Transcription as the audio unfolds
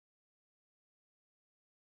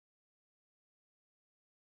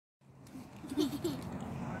Okay,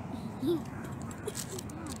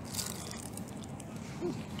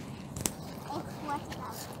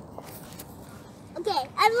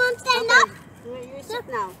 everyone stand up. You sit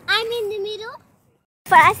now. I'm in the middle.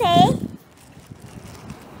 For us, eh?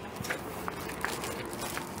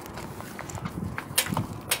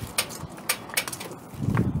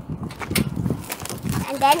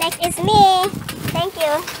 And then next is me. Thank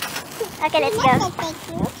you. Okay, let's go. Thank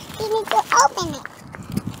you. You need to open it.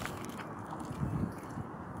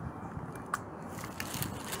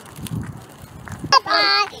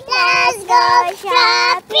 Bye. Let's go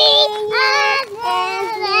shopping at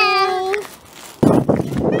Vilma.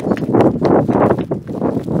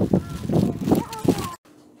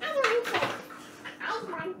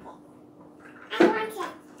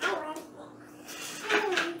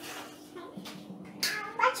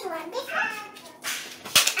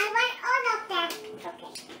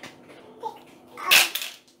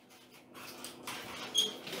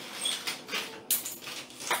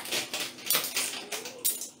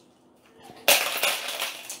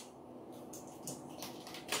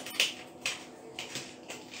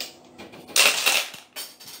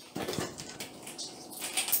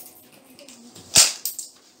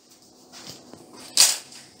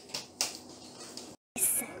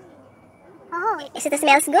 Is it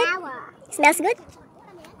smells good? Smells good?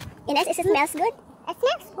 Ines, is it smells good? It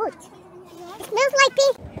smells good. It smells like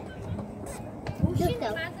pink.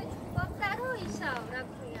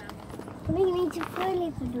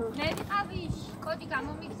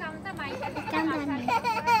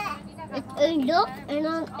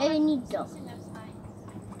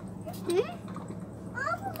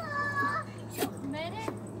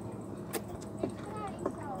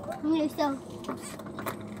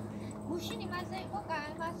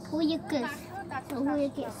 Who you kiss? So who you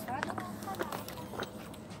kiss?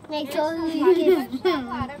 Make sure who you kiss.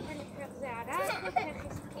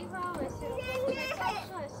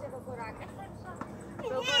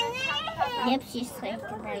 Yep, she's right to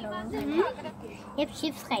the long. Yep,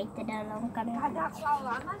 she's right to the long.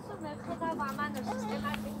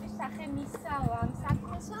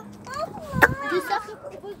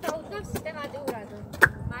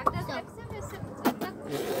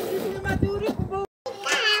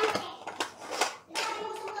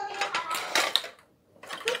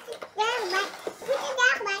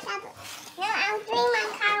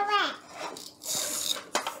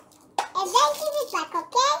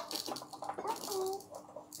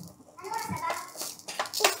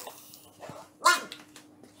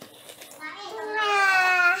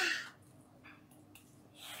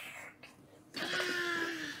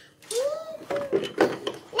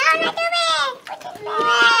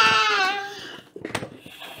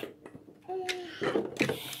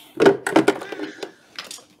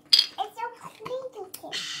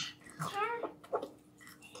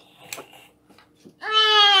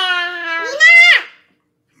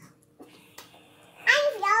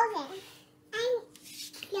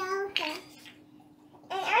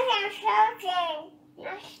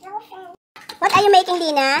 What are you making,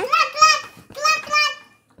 Lina?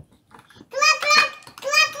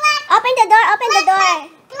 Open the door, open the door.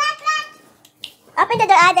 Open the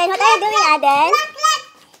door, Aden. What are you doing, Aden?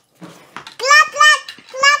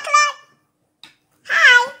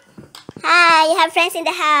 Hi. Hi, you have friends in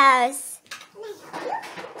the house.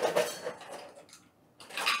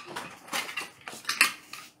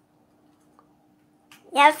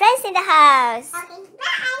 You have friends in the house. Bye.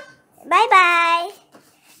 Bye-bye.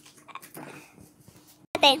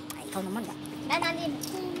 Ikaw naman ba?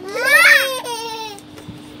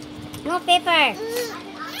 No paper.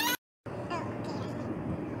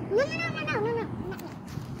 No.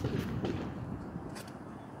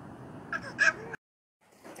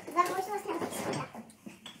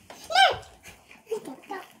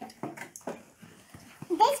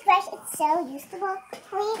 This brush is so useful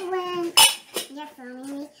when you're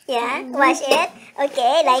filming me. Yeah, wash it.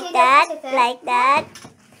 Okay, like that. Like that.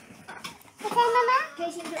 Okay, Mama?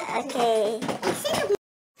 Okay.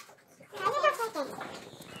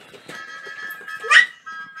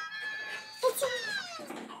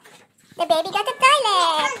 The baby got the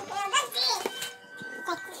toilet.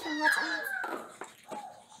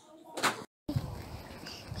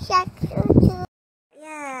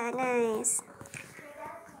 Yeah, nice.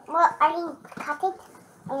 Well, I didn't cut it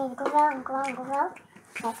and go around.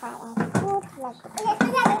 That's why I put like this.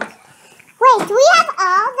 Wait, do we have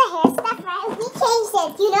all the hair stuff right? We changed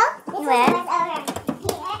it, you know? This Where? one was over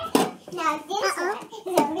here. Now this one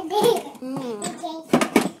is over there. We changed it.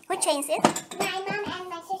 Who changed it? My mom and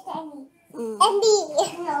my sister and me. And me.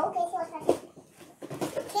 No, Casey was not.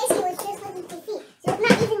 Casey was just listening to TV. She was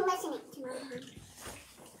not even listening to Mom.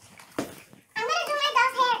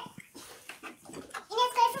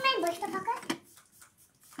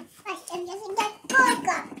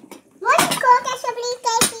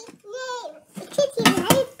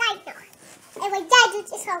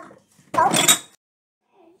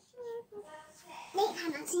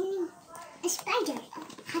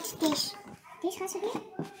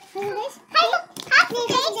 Nee,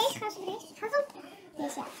 deze gaat zo, deze. Gaat zo.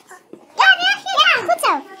 Deze. Ja, goed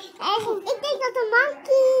zo. Ik denk dat een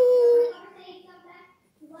monkey...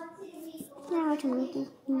 Nou, wordt een monkey.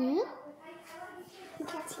 Nee. Ik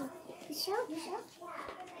ga het zien. Zo.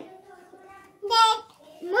 Nee,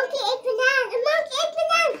 monkey eet banaan. Een monkey eet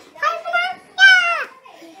banaan. Ga je banaan? Ja!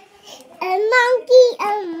 Een monkey,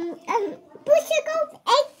 een poesekop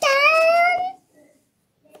eten.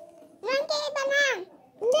 Monkey eet banaan.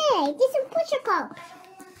 Nee, het is een poesekop.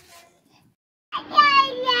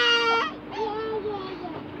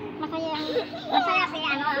 Masaya si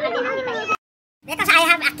ano. Because I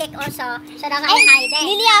have a cake also, so that's why I hide it.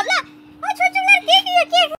 Lili habla. What's your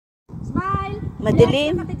cake? Smile.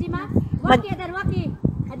 Madilim. Waki, Adan, waki.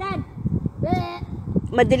 Adan.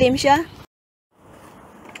 Madilim siya.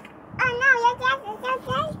 Oh no, you're so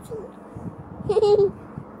thirsty.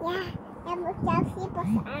 Yeah, that was Chelsea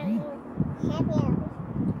because I'm happy.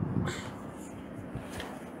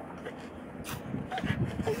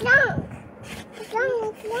 It's long.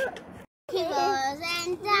 He goes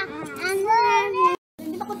and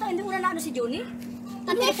Hindi mo na si Johnny?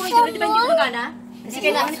 Hindi po yung Johnny, di ba hindi gumagana? Kasi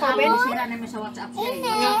kailangan ni Paben. Sira namin sa WhatsApp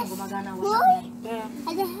niya. Kung gumagana ang WhatsApp niya.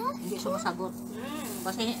 Hindi sumasagot.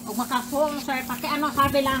 Kasi kung makapong, sir, paki ano,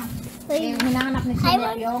 sabi lang. Hinahanap ni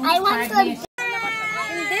Sir yung hardness.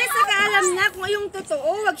 Hindi, saka alam na kung yung totoo.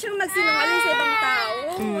 Huwag siyang magsinungaling sa ibang tao.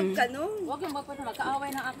 Huwag ka no. Huwag yung magkaaway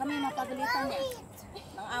na kami, mapagalitan niya.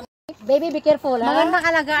 Baby, be careful, ha? Magandang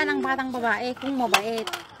alagaan ang batang babae kung mabait.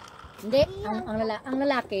 Hindi, ang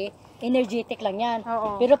lalaki, energetic lang yan.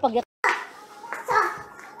 Oo. Pero pag...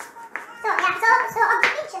 So of the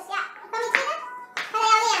pictures, yeah. Kami sila?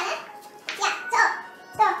 Kaya yan, eh? Yeah, so.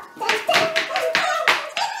 Of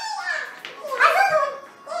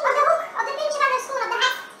the picture of the school of the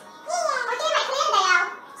hat. Okay, my clear dayaw.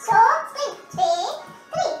 So, three.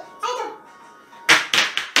 Ay,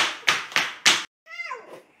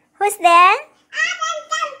 who's there? Happy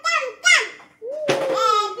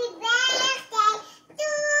birthday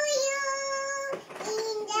to you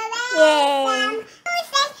in the welcome.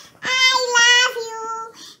 I love you.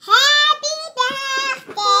 Happy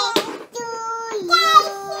birthday to you.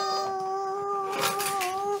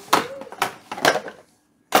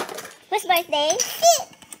 Whose birthday?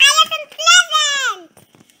 I have a present.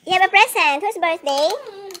 You have a present. Whose birthday?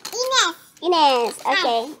 Ines.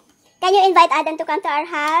 Okay. Can you invite Aden to come to our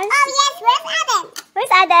house? Oh yes, where's Aden? Where's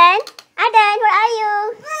Aden? Aden, where are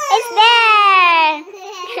you? It's there.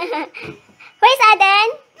 Where's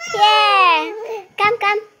Aden? Here.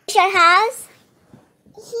 Come. It's your house?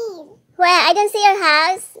 Here. Where? I don't see your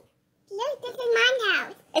house. Look, this is my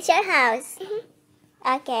house. It's your house?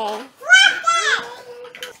 Okay. What's that?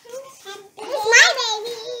 It's my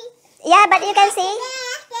baby. Yeah, but you can sing.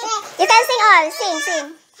 You can sing all.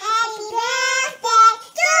 Sing. Happy birthday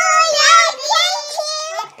to you.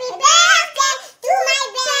 Happy birthday to my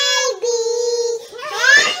baby.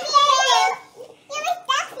 Happy birthday. You will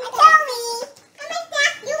stop me. Tell me.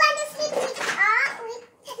 You want to sleep with us?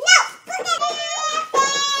 No. Put it in.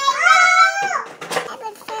 That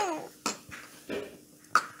was fun.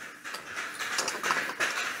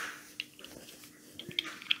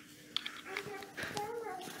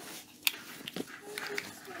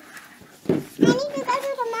 I need to go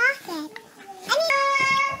to the market. I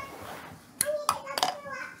need to go to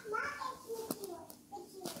the market with you.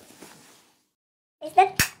 Is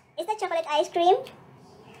that chocolate ice cream?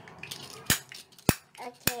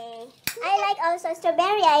 Okay. I like also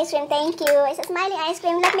strawberry ice cream. Thank you. It's a smiling ice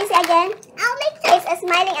cream. Let me see again. It's a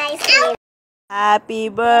smiling ice cream. Happy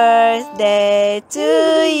birthday to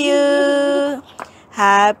you.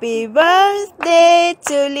 Happy birthday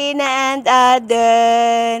to Lina and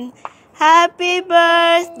Aden. Happy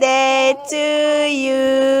birthday to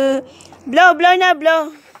you. Blow na,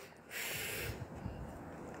 blow.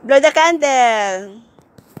 Blow the candle.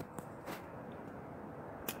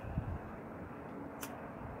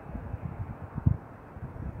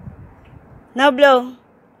 Now blow.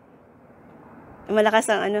 Malakas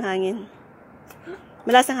ang hangin.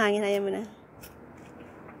 Malakas ang hangin, ayaw mo na.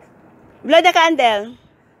 Blow the candle.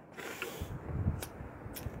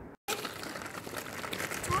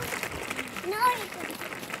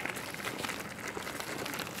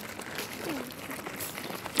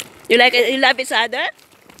 You love each other?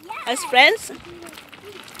 As friends?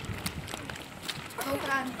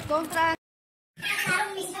 Kontra.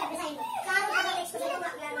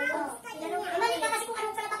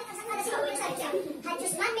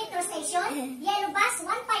 Yellow bus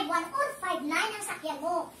 151 or 59 ang sakyan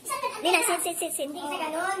mo. Hindi na, sit. Hindi sa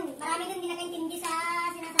ganun. Marami din nakaintindi sa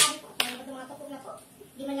sinasabi ko. May mga tupog na po.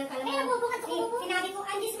 Di man lang kalaman. Kaya bubukat ako. Sinabi ko,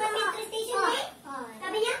 andis ba metro station eh?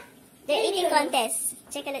 Sabi niya? The eating contest.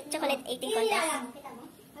 Chocolate eating Hindi contest. alam. Kita mo?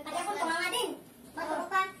 Pati ako, tumanga din. Maturo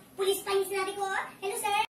ka. Pulis pa yung sinabi ko. Hello,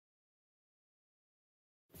 sir.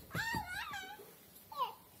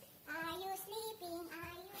 Are you sleeping?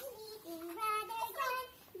 Are you sleeping? Brother John,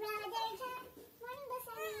 Brother John. Morning ba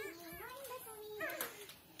sa morning ba sa ding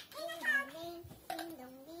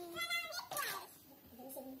dong ding.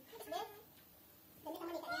 Dali ka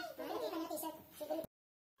malita niya. Dali ka na t-shirt. Siguro.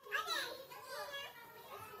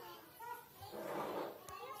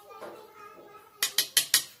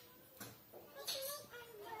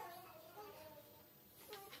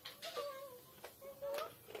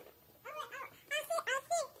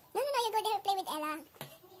 No, you go there play with Ella.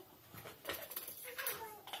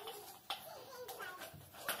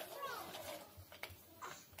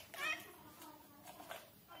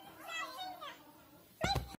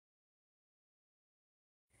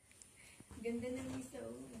 Ganda ng isa,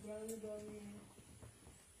 oh. Brownie.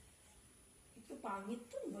 Ito, pangit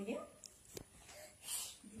to. Ba yan?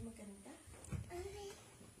 Hindi maganda.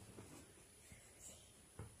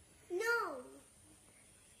 No.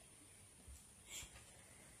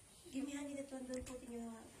 Give me honey that one. Don't put in your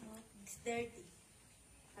mouth. It's dirty.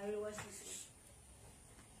 I will wash this one.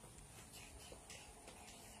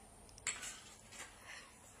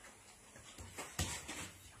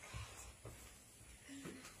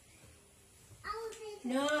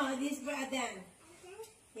 No, this is for Adam.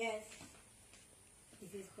 Yes.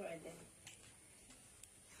 This is for Adam.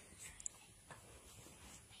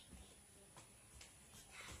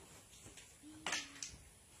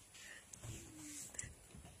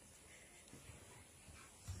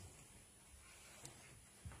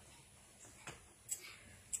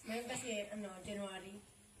 Ngayon kasi, January.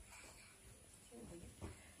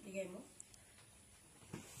 Bigay mo?